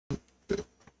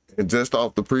And just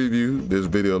off the preview, this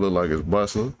video look like it's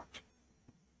busting.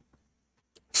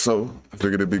 So I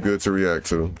figured it'd be good to react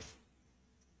to.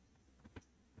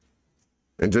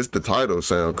 And just the title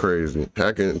sound crazy.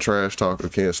 Hacking and trash talker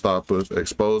can't stop us.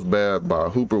 Exposed bad by a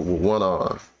hooper with one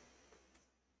arm.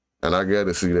 And I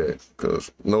gotta see that,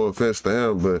 cause no offense to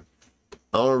him, but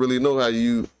I don't really know how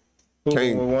you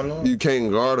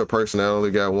can't guard a person that only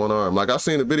got one arm. Like I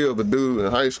seen a video of a dude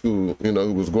in high school, you know,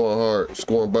 who was going hard,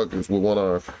 scoring buckets with one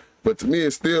arm. But to me,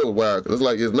 it's still wild. It's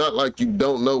like, it's not like you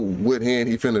don't know what hand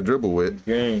he finna dribble with.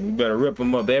 Gang, you better rip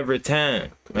him up every time,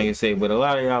 like I say. But a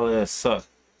lot of y'all that suck,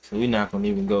 so we're not gonna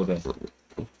even go there.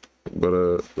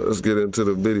 But let's get into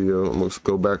the video. I'm gonna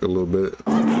go back a little bit.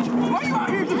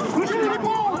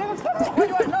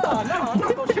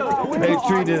 Hey,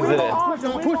 treat is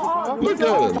Look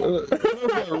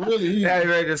at him. Really, he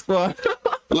ready to squat.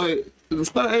 Like,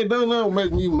 it don't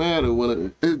make me mad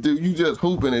when you just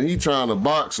hooping and he trying to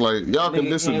box. Like, y'all can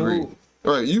disagree.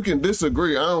 Right, you can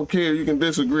disagree. I don't care. You can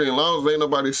disagree. As long as ain't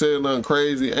nobody saying nothing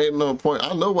crazy, ain't no point.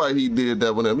 I know why he did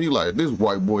that with him. He like, this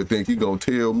white boy think he gonna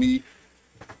tell me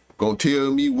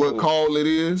what call it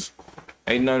is.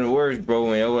 Ain't nothing worse, bro,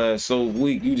 when your ass so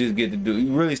weak, you just get to do,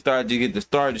 you really start to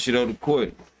start the shit on the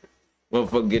court.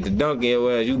 Motherfucker get the dunk in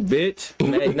your ass, you bitch.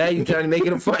 Now you trying to make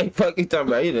it a fight. Fuck you talking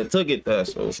about, he done took it to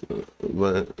us. So.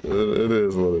 Man, it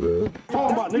is what it is.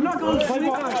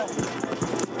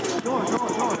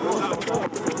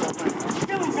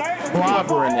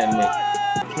 Clobbering that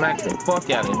nigga. Smack the fuck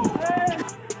out of him.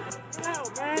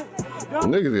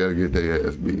 Niggas gotta get their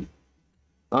ass beat.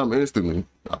 I'm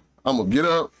gonna get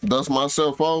up, dust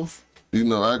myself off, you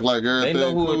know, act like everything. They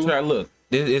know who cool. to try. Look,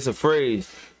 it's a phrase.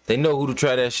 They know who to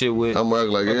try that shit with. I'm gonna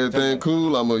act like everything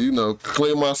cool. I'm gonna, you know,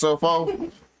 clean myself off,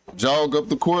 jog up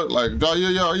the court, like,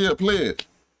 yeah, play it.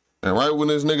 And right when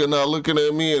this nigga not looking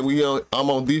at me and I'm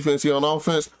on defense, he on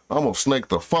offense, I'm gonna snake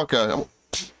the fuck out of him.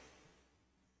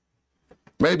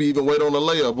 Maybe even wait on a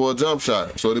layup or a jump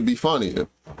shot, so it'd be funny.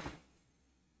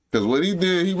 Because what he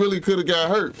did, he really could have got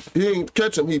hurt. He didn't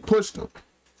catch him, he pushed him.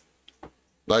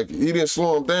 Like, he didn't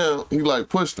slow him down, he like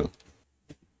pushed him.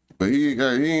 But he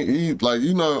like,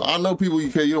 you know, I know people, you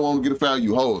don't want to get a foul,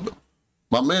 you hold them.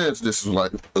 My man's just was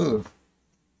like, ugh.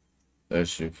 That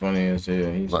shit funny as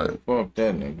hell. He's like, fuck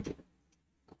that nigga.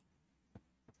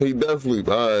 He definitely,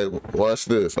 all right, watch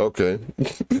this, okay.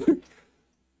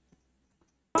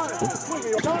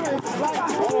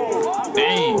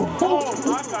 Damn.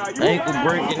 Ankle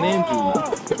breaking injury.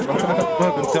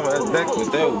 Fucking tell me that's backwards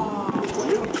though.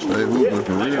 They moving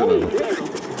for real though.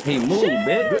 He moved,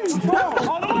 bitch.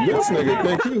 This nigga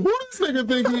think who this nigga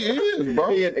think he is, bro?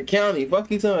 He at the county. Fuck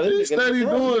you talking about. He steady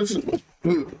doing shit.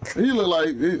 He look like,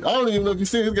 I don't even know if you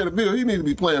see he's got a bill. He need to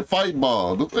be playing fight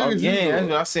ball. Yeah,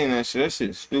 I seen that shit. That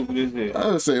shit stupid as hell.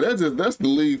 I would say that's the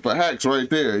league for hacks right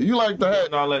there. You like the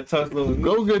hack? All that tough little.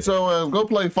 Go get your ass. Go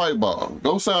play fight ball.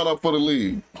 Go sign up for the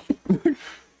league.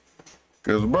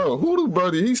 Cause bro, who the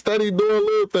buddy? He steady doing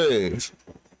little things.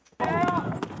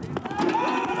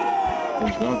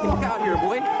 Fuck out here,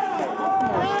 boy.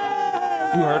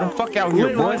 You heard him? Fuck out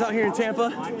here, boy. Out here in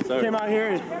Tampa. Came out here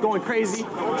and going crazy.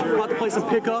 About to play some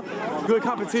pickup. Good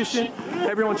competition.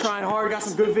 Everyone trying hard. Got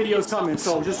some good videos coming.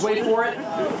 So just wait for it.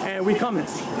 And we coming.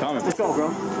 Let's go,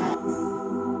 bro.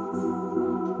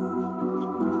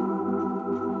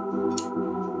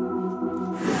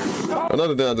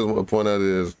 Another thing I just want to point out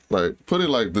is, like, put it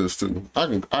like this too.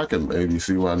 I can maybe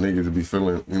see why niggas be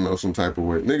feeling, you know, some type of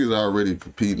way. Niggas already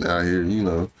competing out here, you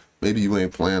know. Maybe you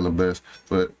ain't playing the best,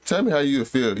 but tell me how you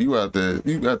feel. You out there,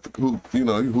 you got the hoop, you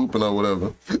know, you hooping or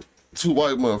whatever. Two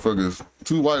white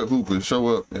hoopers show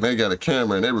up and they got a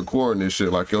camera and they recording this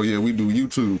shit like, oh yeah, we do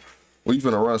YouTube. We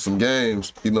finna run some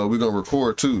games, you know, we gonna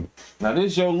record too. Now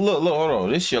this your look, hold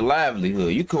on, this your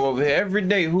livelihood. You come over here every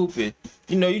day hooping.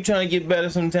 You know, you trying to get better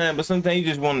sometimes, but sometimes you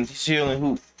just want to chill and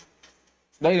hoop.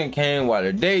 They done came while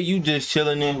today you just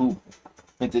chilling and hooping.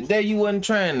 And today you wasn't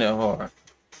trying that hard.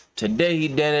 Today he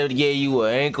done gave you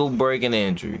an ankle breaking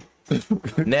injury.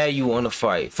 Now you want to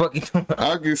fight. Fuck it.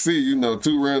 I can see, you know,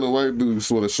 two random white dudes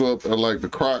sort of show up at like the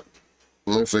croc.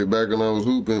 Let's say back when I was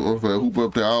hooping, I hoop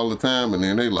up there all the time, and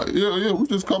then they like, yeah, we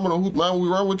just coming on hoop, man. We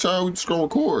run with y'all, we just gonna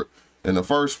record. And the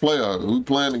first player, we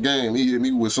playing the game, he hit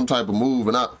me with some type of move,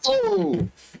 and I'm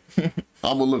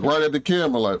gonna look right at the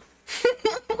camera like,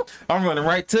 I'm running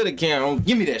right to the camera.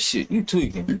 Give me that shit. You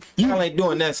tweaking. Y'all ain't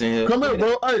doing that in here. Come here,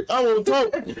 bro. Hey, I want to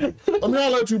talk. I'm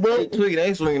here at you, bro. They tweaking.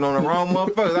 They swinging on the wrong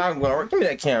motherfuckers. I'm going, give me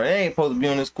that camera. They ain't supposed to be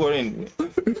on this court anyway.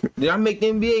 Did I make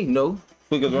the NBA? No.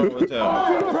 Tweakers wrong with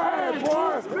y'all.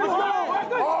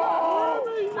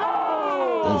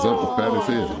 What's up with fat as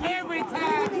hell? Every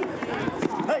time.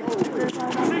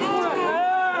 Hey.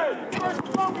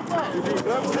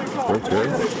 Okay.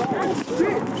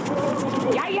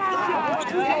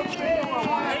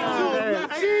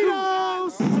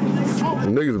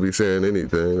 Niggas be saying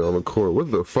anything on the court.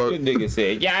 What the fuck? This nigga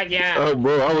said, yeah. Oh,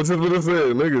 bro, I was just gonna say,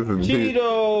 niggas is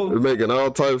Cheetos. making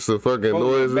all types of fucking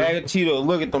noises. Bag of Cheetos.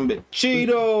 Look at them, bitch.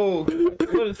 Cheetos.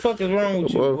 What the fuck is wrong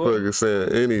with you? Motherfucker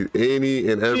saying any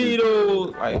and every.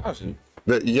 Cheetos. Like, I should.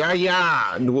 That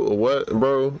yeah. What,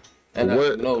 bro? And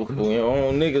what? No, fool. Your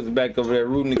own niggas back over there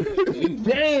rooting.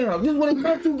 Damn, this what it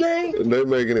comes to, gang? They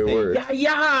making it work.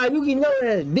 Yeah, you can know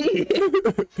that,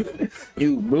 bitch.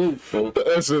 You blue, fool.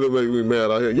 That shit'll make me mad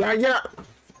out here. Yeah.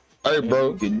 Hey,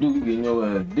 bro. You can do, you can know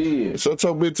that, dead. Shut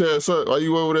your bitch ass up. Are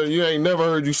you over there? You ain't never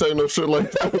heard you say no shit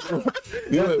like that.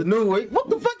 That's the new way. What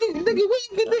the fuck is nigga? Where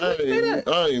you get that?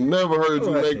 I ain't never heard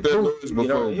you make that noise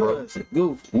before, bro.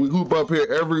 Goof. We hoop up here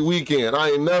every weekend.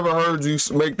 I ain't never heard you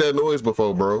make that noise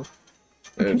before, bro.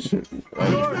 That shit.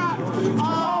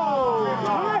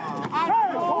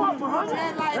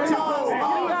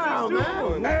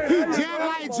 Jet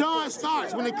like John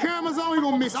Starks. When the camera's on, he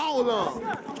gonna miss all of them.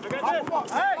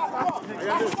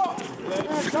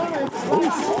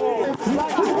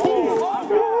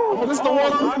 Oh, this the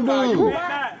one I'm doing.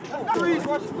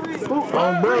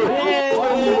 Oh, bro.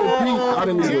 I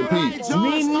didn't even peep.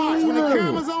 John Starks. When the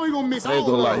camera's on, he gonna miss I ain't all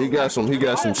gonna of lie, them. he got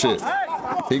some shit.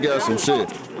 He got some shit.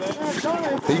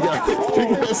 He got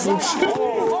some shit.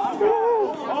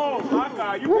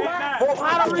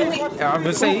 I was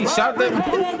gonna say he shot that.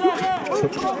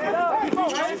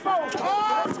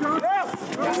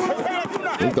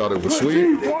 He thought it was sweet.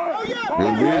 Indeed.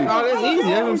 Oh, that's easy.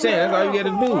 That's what I'm saying. That's all you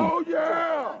gotta do.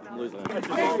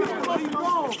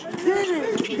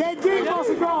 That D supposed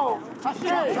to go.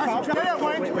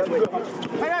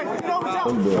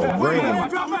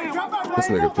 This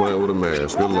nigga playing with a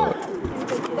mask. Good luck.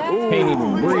 Can't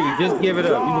even breathe. Just give it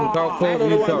up. You can talk cold.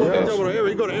 You talk that.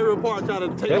 You go to every part trying to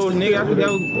take That's the those nigga. I think that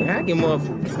was hacking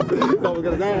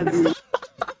motherfucker.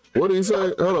 What did he say?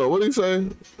 Hold on. What did he say?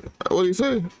 What did he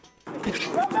say?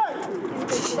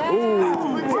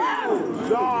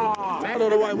 I know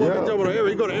the white boy can jump on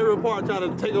every. You go to every part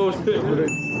trying to take those shit.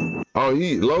 Oh,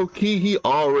 he low key. He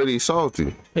already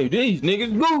salty. Hey, these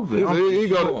niggas goofy. He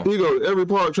go to every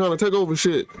part trying to take over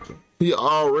shit. He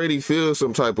already feels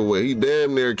some type of way. He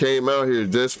damn near came out here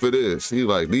just for this. He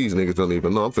like, these niggas don't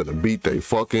even know. I'm finna beat they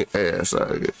fucking ass out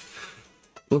of here.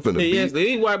 I'm finna beat. Yes,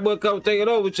 these white boys come take it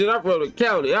over. Shit, I'm from the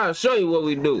county. I'll show you what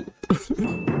we do.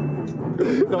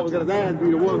 No, we got his ass beat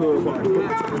in one hood part.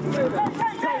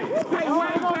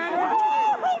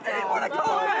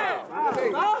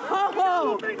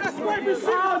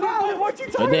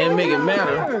 But then make it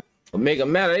matter. Make it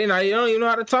matter. They don't even know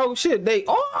how to talk shit.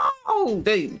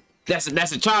 That's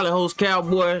a Charlie Host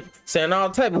cowboy saying all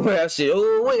type of wild shit.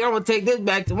 Oh wait, I'm gonna take this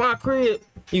back to my crib.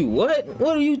 You what?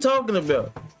 What are you talking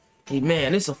about? Hey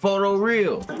man, this a photo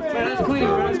reel. Man, that's clean.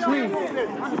 That's clean.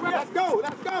 Let's go.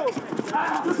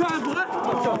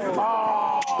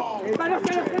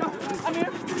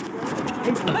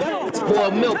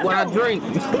 Spoiled milk what I drink.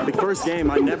 The first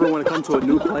game, I never want to come to a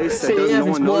new place that no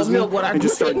one knows me and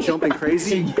just start jumping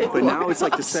crazy. But now it's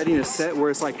like the setting is set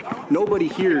where it's like nobody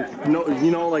here, no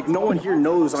one here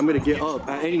knows I'm gonna get up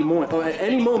at any moment.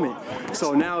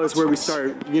 So now is where we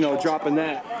start, dropping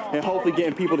that and hopefully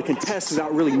getting people to contest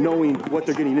without really knowing what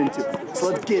they're getting into. So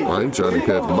let's get it. I ain't trying to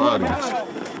catch bodies.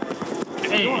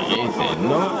 Hey, he said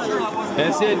no.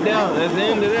 That's it down. That's the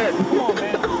end of that. Come on,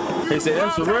 man. He said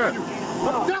that's a wrap.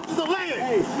 That was a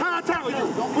leg. How I tackle you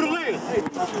with a leg?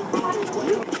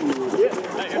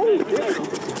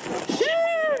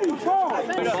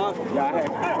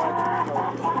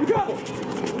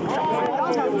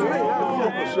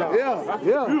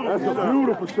 Yeah, that's a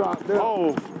beautiful shot there.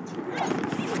 Oh.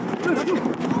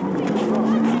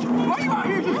 Why you out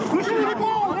here just pushing the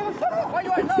ball? Why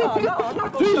you out? No.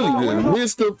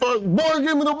 Jesus, Mr. Fuck boy,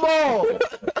 give me the ball.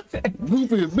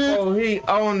 Goofy bitch. Oh, he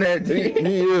on that. He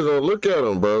is on. Look at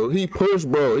him, bro. He pushed,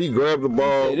 bro. He grabbed the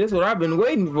ball. Hey, this is what I've been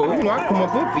waiting for. I come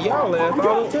up here for y'all ass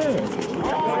all the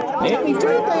time. And he take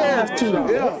their ass too.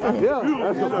 Yeah,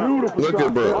 that's a beautiful Look shot.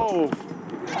 at bro. Oh.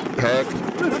 Pack.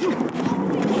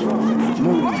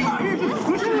 Why you out here just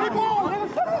pushing the ball?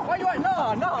 Why you out?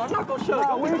 No, I'm not gonna shut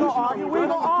up. We ain't gonna argue. We ain't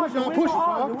gonna argue. We ain't gonna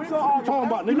argue. We ain't gonna argue. Talking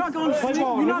about You're not gonna swing.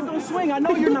 You're not gonna swing. I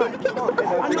know you're not.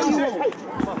 I know you won't.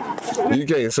 You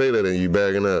can't say that and you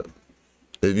backing up.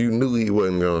 If you knew he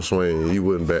wasn't gonna swing, you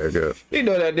wouldn't back up. You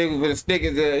know that nigga with a stick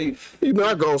is there. He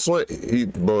not gonna swing. He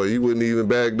wouldn't even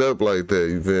backed up like that.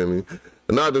 You feel me?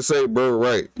 Not to say bro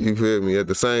right. You feel me? At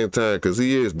the same time, because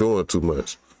he is doing too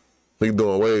much. He's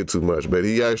doing way too much. But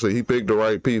he picked the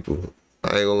right people.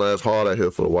 I ain't gonna lie, it's hard out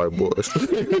here for the white boys.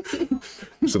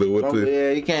 So they went to.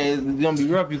 Yeah, you can't. It's gonna be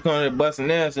rough. You come there busting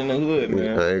ass in the hood,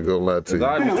 man. I ain't gonna lie to you.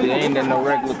 Obviously, ain't that no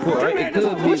regular court. Right? It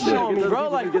could be, but Bro,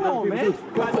 like, come on, man.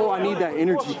 Oh, I need that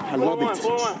energy. I love it.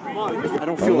 I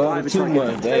don't feel alive. It's too like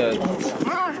much. They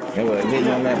hitting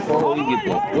on that pole. You get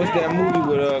that. What's that movie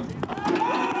with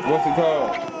what's it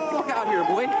called? fuck out here,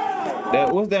 boy.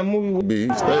 What's that movie with? He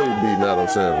stayed beating Adam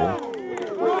Sandler.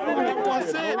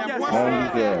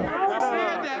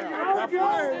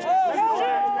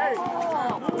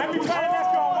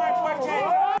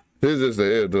 His is the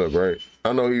heads up, right?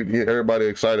 I know everybody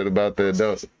excited about that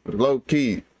dunk. Low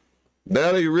key,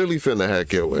 now they really finna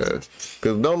hack your ass.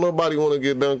 Cause don't nobody wanna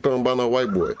get dunked on by no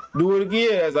white boy. Do it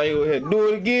again. As I go ahead, do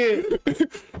it again.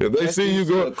 If they see you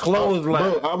go close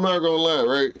line, bro, I'm not gonna lie,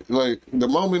 right? Like the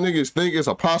moment niggas think it's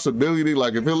a possibility,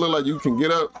 like if it look like you can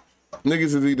get up,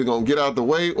 niggas is either gonna get out the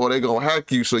way or they gonna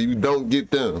hack you so you don't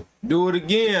get them. Do it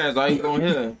again. As I go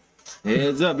ahead.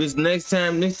 Heads up, this next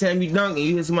time you dunking,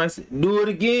 you hear somebody say, do it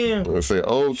again. I say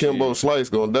old Kimbo Slice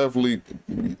gonna definitely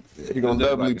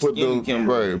like put them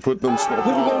Kimbo. right, put them stuff. What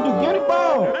you gonna do? Get it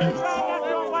ball.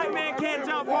 White man can't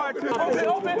jump hard too. Just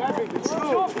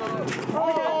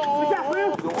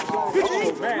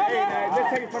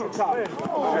take it from the top.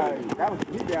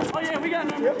 Oh yeah, we got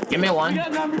numbers. Give me one. We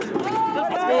got numbers.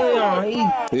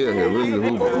 Yeah, really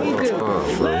hooping.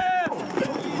 Bro.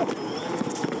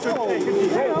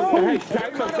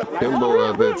 Kimbo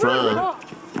out there trying.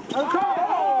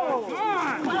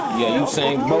 Yeah, you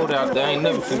saying boat out there. I ain't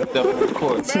never seen stuff on the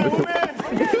court.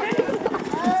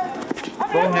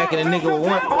 Bro hacking a nigga with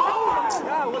one.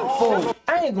 Fool. I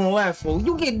ain't gonna lie, fool.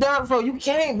 You get down, bro. You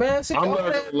can't, man. I'm not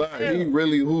gonna lie. He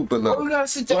really hooping though. Oh, you gotta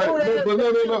sit your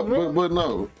But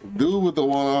no. Dude with the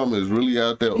one arm is really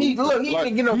out there. He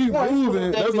ain't get no point.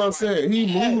 Moving. That's what I'm saying. He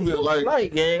moving like. I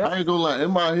ain't gonna lie.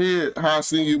 In my head, how I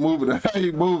seen you moving, how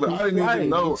he moving. I didn't even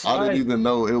know. I didn't even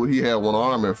know he had one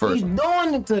arm at first. He's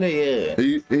doing it to the head.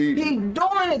 He doing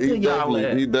it to y'all.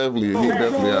 He definitely out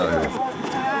here.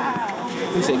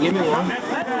 He said, "Give me one."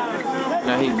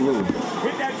 Now he blue.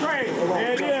 Hit that tray.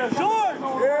 There it is.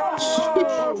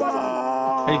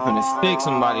 He finna stick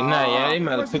somebody now, yeah. They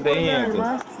might have took their hands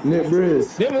up. Nick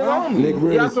Briz. Them is on me. Nick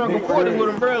Briz. Y'all starting recording with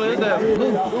umbrella. It's that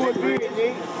blue.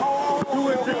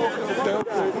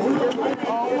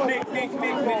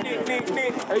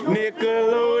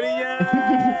 Nickelodeon.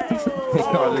 They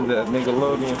call it that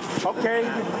Nickelodeon. Okay.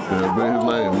 Yeah, but his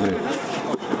name, Nick.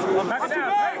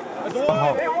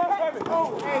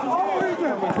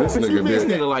 This nigga This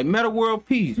did. nigga like Meta World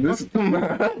Peace. This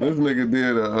nigga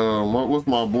did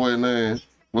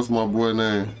what's my boy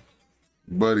name?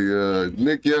 Buddy,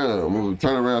 Nick Young. We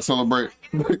turn around, celebrate.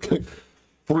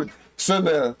 Sit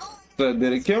down. So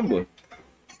did it Kimber.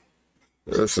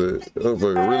 That's it. That was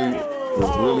like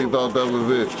really thought that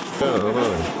was it.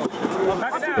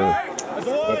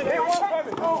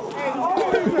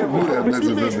 Who that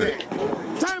bitch is it?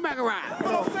 Turn back around.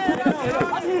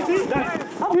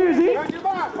 I'm here, Z.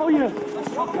 Oh, yeah.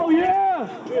 Oh, yeah.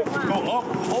 Go up.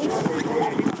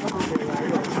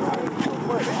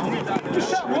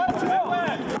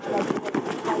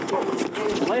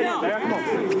 Lay it down.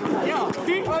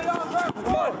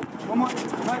 Come on. Come on.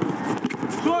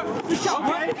 Short.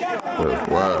 That's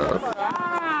wild.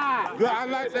 Good, I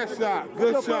like that shot.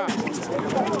 Good shot.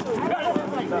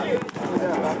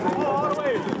 No.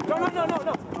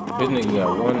 This nigga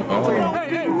got one arm.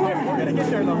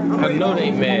 I know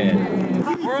they mad.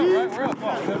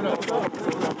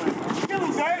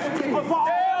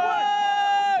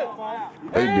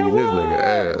 They beat this nigga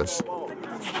ass.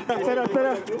 Set up.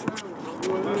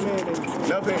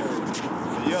 Left hand.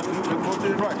 Yeah, go to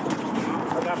the right.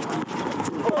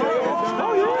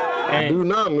 Do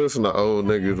not listen to old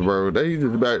niggas, bro. They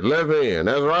just back left hand.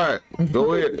 That's right.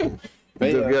 Go ahead.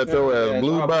 You just got your ass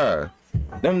blew by.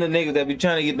 Them the niggas that be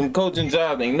trying to get them coaching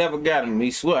jobs, they never got them.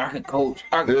 He swear I can coach.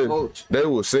 They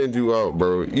will send you out,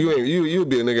 bro. You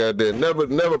be a nigga out there.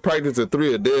 Never practiced a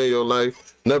three a day in your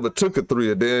life. Never took a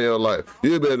three a day in your life.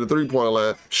 You'll be at the 3-point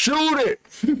line. Shoot it.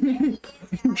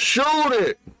 Shoot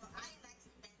it.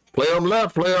 Play him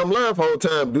left whole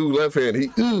time. Dude left hand. He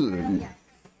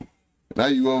Now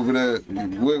you over there.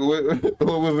 What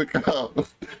was it called?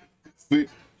 See,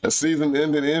 a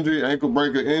season-ending injury, ankle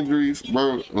breaker injuries,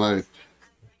 bro. Like,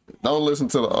 don't listen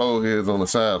to the old heads on the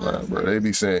sideline, bro. They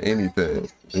be saying anything.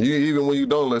 And even when you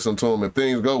don't listen to them, if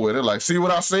things go with it, like, see what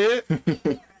I said?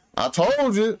 I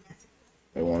told you.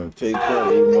 They want to take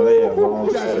credit even though they have wrong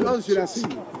That's another shit I see.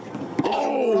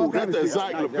 Oh, that's the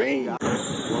Zach Levine. He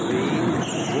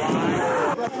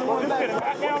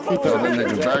told that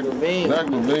nigga Zach Levine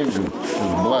was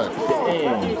black.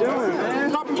 Damn.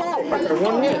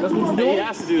 One hand. That's what you do. He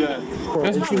has to do that.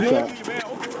 That's what you do.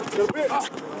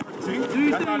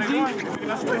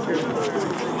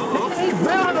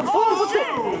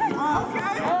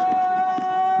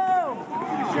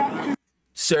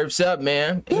 Surfs up,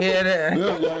 man. Hear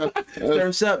that?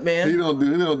 Surfs up, man. He don't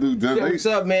do that. Surfs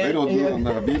up, man. They don't do it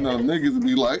now. You know, niggas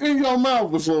be like, in your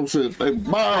mouth or some shit. They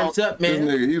bow. Surfs up, man.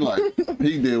 This nigga, he like,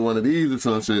 he did one of these or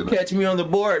some shit. Catch me on the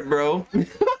board, bro.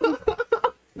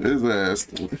 His ass.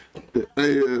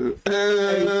 Hey,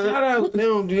 shout out to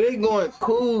them, dude. They going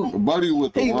cool. Buddy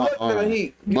with the one arm.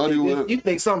 You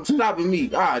think something's stopping me?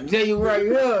 Ah, there you right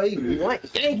here.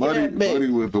 He Buddy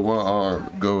with the one arm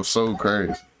goes so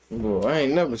crazy. Bro, I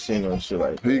ain't never seen no shit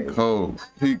like that. He cold.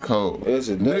 He cold.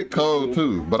 Nick cold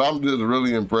too, but I'm just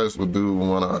really impressed with dude with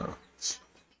one arm.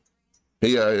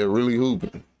 He out here really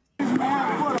hooping.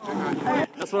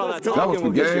 That's what all that That was talking the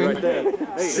will get you game. right there.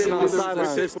 Hey, sitting on the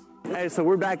sidelines. Hey, so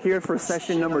we're back here for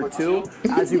session number 2.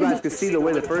 As you guys could see, the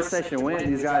way the first session went,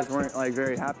 these guys weren't like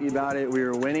very happy about it. We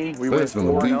were winning. We went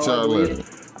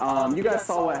 4-0. You guys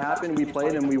saw what happened. We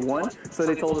played and we won. So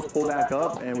they told us pull back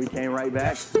up, and we came right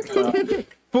back.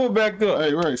 Pull back up.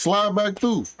 Hey, right, slide back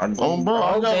through.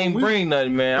 Bro, I ain't bring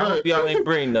nothing, man. I hope y'all ain't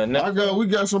bring nothing. We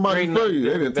got somebody for you.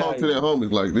 They didn't talk to their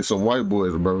homies like this. Some white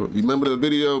boys, bro. You remember the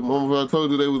video I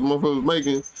told you they was motherfuckers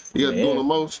making? He had doing the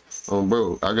most.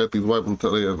 Bro, I got these white people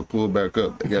tell they have to pull back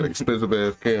up. They got expensive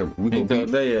ass camera. We gonna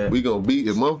beat.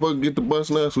 If motherfuckers get the bus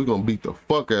now, we gonna beat the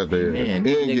fuck out there. Man, and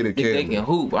get a camera. They can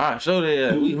hoop. I show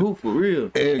that we hoop for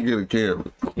real. And get a camera.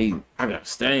 I got a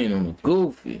stain on the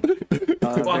goofy.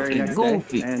 Very next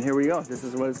goofy. day, and here we go. This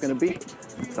is what it's gonna be.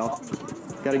 So,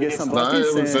 gotta get some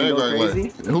buckets and go crazy.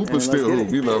 Like, hoop is still hoop.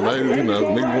 You know, man. You know,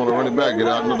 niggas want to run it back, get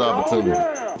out another opportunity.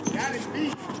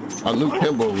 I knew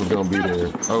Kimbo was gonna be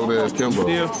there. Oh, there's Kimbo.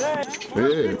 Yeah,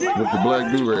 with the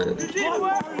black do-rag.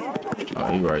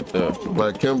 Oh, he right there.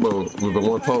 Black Kimbo was the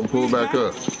one told pull back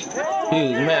up. He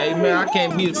was mad. Hey, man, I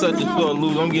can't be such a sore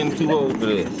loser. I'm getting too old for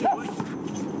this.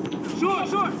 Short.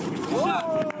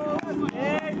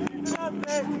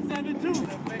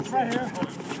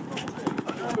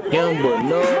 Kimbo,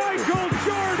 no.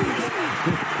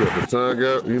 Get the tongue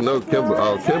out. You know Kimbo.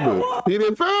 Oh, Kimbo. He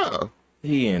didn't foul.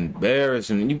 He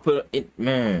embarrassing. You put it,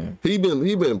 man. He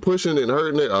been pushing and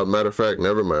hurting it. Matter of fact,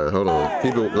 never mind. Hold on.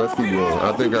 Let's keep going.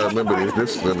 I think I remember this.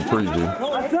 This is in the preview.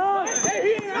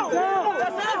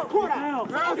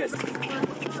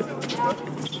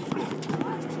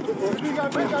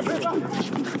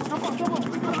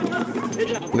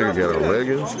 Nigga got on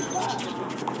leggings.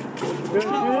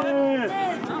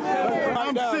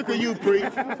 I'm sick of you, Preach.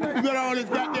 You got all this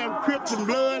goddamn Crips and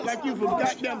blood like you from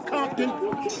goddamn Compton.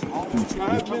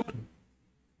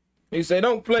 He say,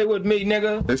 "Don't play with me,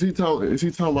 nigga." Is he talking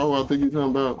about who I think he's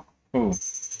talking about? Who?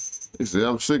 He said,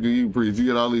 "I'm sick of you, Preach. You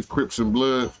got all these Crips and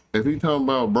blood." If he talking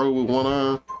about bro with one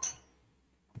eye,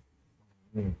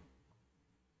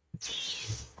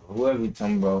 whoever he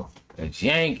talking about, that's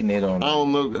yanking it on. I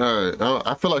don't know. All right,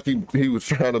 I feel like he was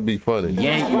trying to be funny.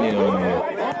 Yanking it on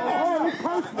there.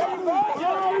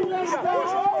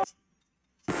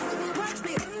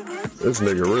 This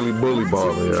nigga really bully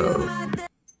balling, y'all.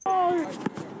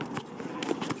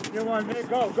 Come on, Nick,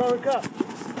 go, Rick up.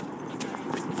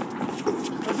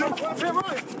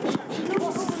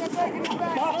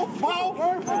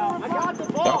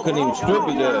 I couldn't even strip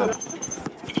it there.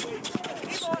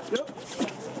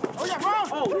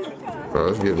 Bro,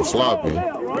 it's getting sloppy.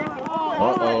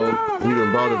 Uh-oh. He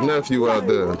done brought his nephew out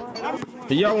there.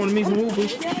 Hey, y'all want to meet some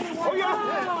hoopers?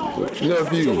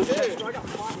 Nephew.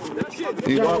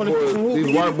 These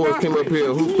white boys came up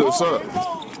here and hooped us up.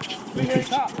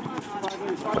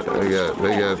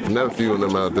 They got nephew and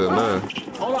them out there now.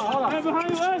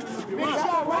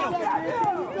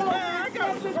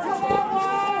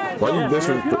 Why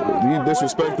you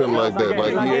disrespect him like that?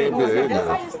 Like he ain't been in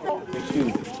there.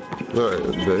 Right,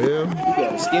 the hell? You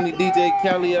got a skinny DJ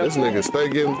Kelly out. This nigga stay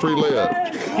getting free layup.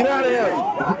 Get out of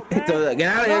here. Get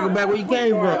out of here. Go back where you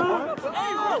came from.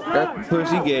 That's the push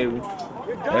he gave him.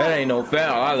 That ain't no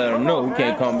foul. I let him know he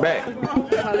can't come back.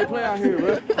 How they play out here,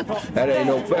 bro? That ain't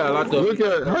no foul. I thought. Look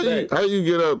at how you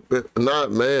get up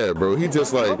not mad, bro. He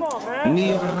just like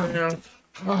knee.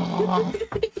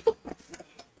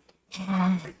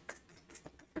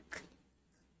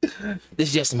 This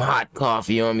is just some hot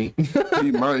coffee on me.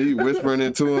 he whispering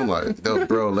into him like, "No,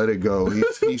 bro, let it go.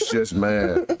 He's just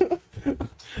mad."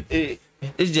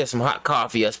 It's just some hot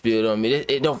coffee I spilled on me.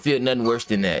 It don't feel nothing worse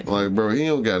than that. Like, bro, he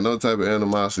don't got no type of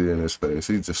animosity in his face.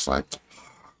 He's just like,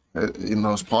 you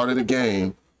know, it's part of the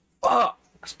game. Fuck!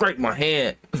 Scrape my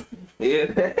hand.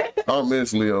 Yeah. I'm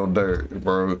mentally on dirt,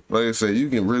 bro. Like I said, you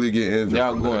can really get injured.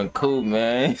 Y'all going cool,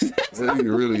 man. I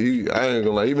ain't gonna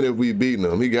lie. Even if we beating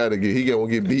him, he gonna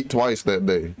get beat twice that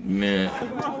day. Man.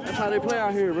 That's how they play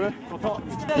out here, bro.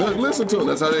 Look, listen to him.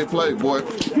 That's how they play, boy.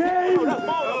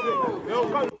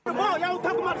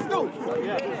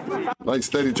 Like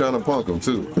steady trying to punk him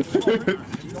too.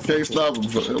 Can't stop him.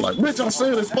 Like, bitch, I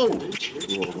said it's four.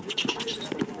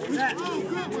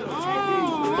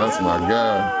 That's my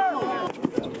guy.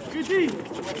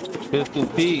 Pistol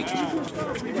Pete.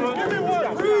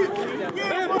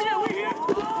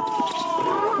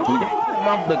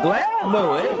 Off the glass,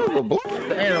 though.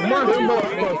 And a month ago,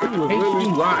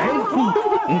 I hate you.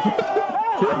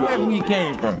 Where we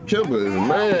came from? Kimber is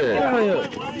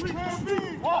mad.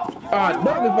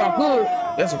 Dog, if I could,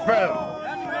 that's a foul.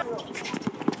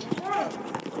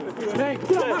 They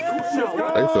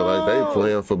feel like they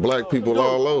playing for black people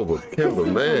all over. Kimber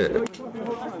mad.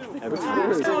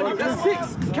 That's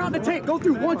 6. Count the tape. Go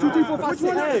through 1, 2, 3, 4, 5,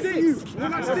 6. 6.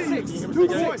 2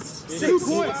 points. 6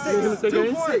 points.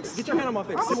 2 points. Get your hand on my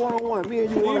face. 1-on-1. Me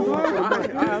and you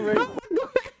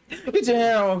 1-on-1. Get your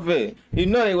hand on my face. You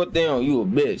know they what they on. You a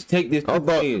bitch. Take this. I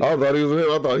thought he was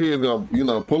here. I thought he was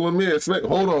gonna, pull him in. Snake.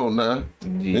 Hold on now.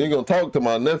 You ain't gonna talk to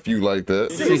my nephew like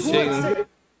that. 6 points.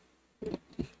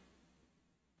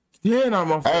 Yeah, not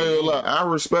my fault. I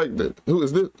respect it. Who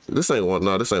is this? This ain't one.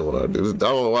 No, this ain't what I do. I don't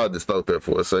know why I just thought that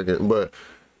for a second, but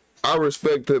I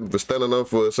respect him for standing up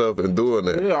for himself and doing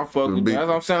that. Yeah, I fuck with you. That's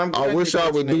what I'm saying. I wish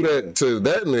I would do that to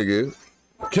that nigga,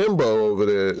 Kimbo over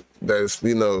there. That's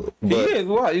But he is.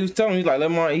 Why? He was telling me like,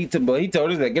 let me eat, but he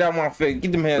told us that get out my face,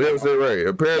 get them hands. That was it, right?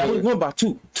 Apparently, we won by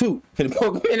 2. And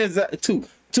poke him in his 2.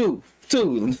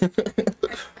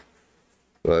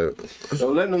 Like,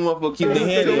 so let them motherfucker keep their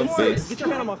hand in your face. Get your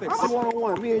hand on my face.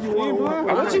 1-on-1. Me and you 1-on-1.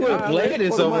 I wish you would have played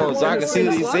this almost so I can see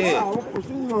what he said.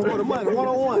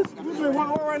 1-on-1. You say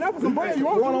 1-on-1 right now for some bread. You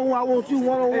want 1-on-1? I want you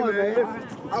 1-on-1, man.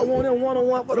 I want him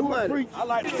 1-on-1 for the money. I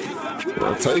like it.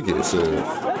 I'll take it, sir.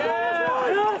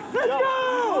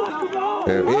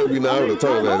 And we not able to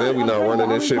talk that. Then we not running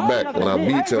this shit back when I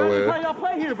beat your ass. Y'all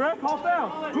play here, bro. Call foul.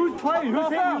 Who's playing? Who's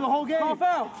hitting you the whole game? Call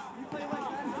foul.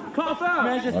 Call foul.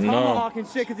 Man, just tomahawking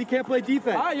shit because he can't play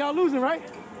defense. All right, y'all losing, right?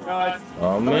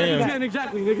 Oh, man. 11-10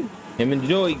 exactly, nigga. Him and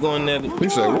Joey going there. He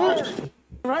said, what?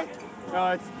 Right?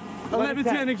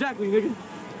 11-10 exactly, nigga.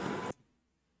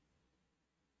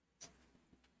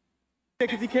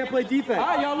 Because he can't play defense. All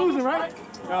right, y'all losing, right?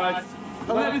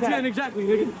 11-10 exactly,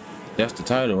 nigga. That's the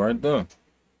title right there.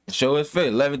 Show his face.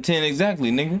 11-10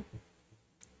 exactly, nigga.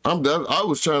 I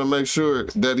was trying to make sure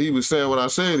that he was saying what I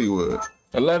said he was.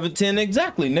 11-10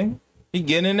 exactly, nigga. He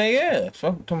getting in their ass.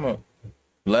 What I'm talking about?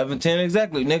 11-10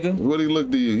 exactly, nigga. What he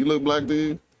look to you? He look black to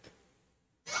you?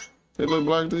 He look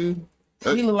black to you?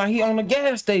 He look like he on a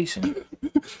gas station.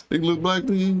 He look black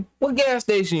to you? What gas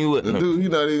station you with? Dude, he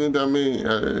not even. I mean,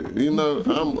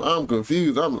 I'm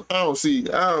confused. I don't see.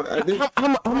 I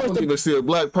don't even see a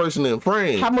black person in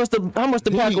frame. How much the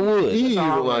pack of woods? He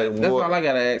even like. That's all I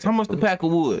gotta ask. How much the pack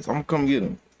of woods? I'm gonna come get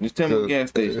him. Just tell me what gas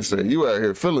station. Say you out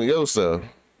here feeling yourself.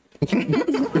 Bro,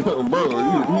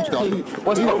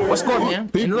 what's going on,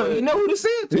 man? You know who this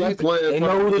is? They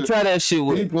know who to try that shit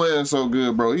with. He playing so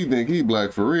good, bro. He think he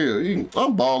black for real.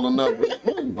 I'm balling up.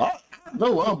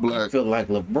 No, I'm black. I feel like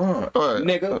LeBron. Right.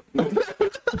 Nigga.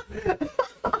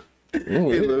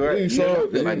 He so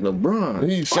like LeBron.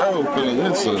 He so feeling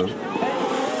himself.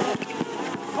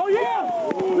 Oh, yeah!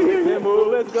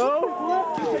 Let's go.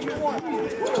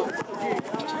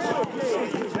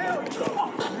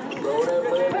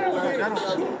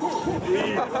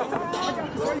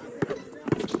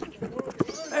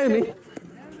 Hey, me.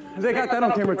 They got that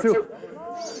on camera, too.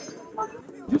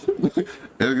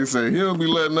 As I say, he don't be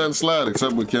letting nothing slide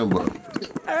except with Kimbo.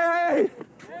 Hey!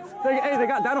 They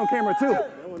got that on camera, too.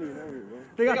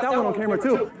 They got that one on camera,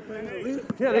 too.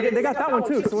 Yeah, they got that one,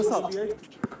 too. So what's up?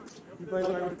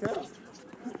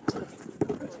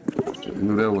 You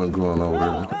knew that wasn't going over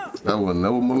there. That was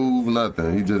no move,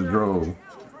 nothing. He just drove.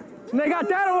 And they got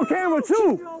that on camera,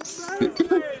 too.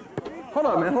 Hold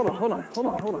on, man. Hold on.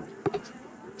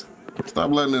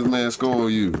 Stop letting this man score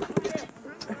you.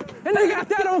 And they got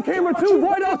that on camera, too.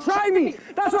 Boy, don't try me.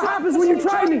 That's what happens when you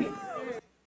try me.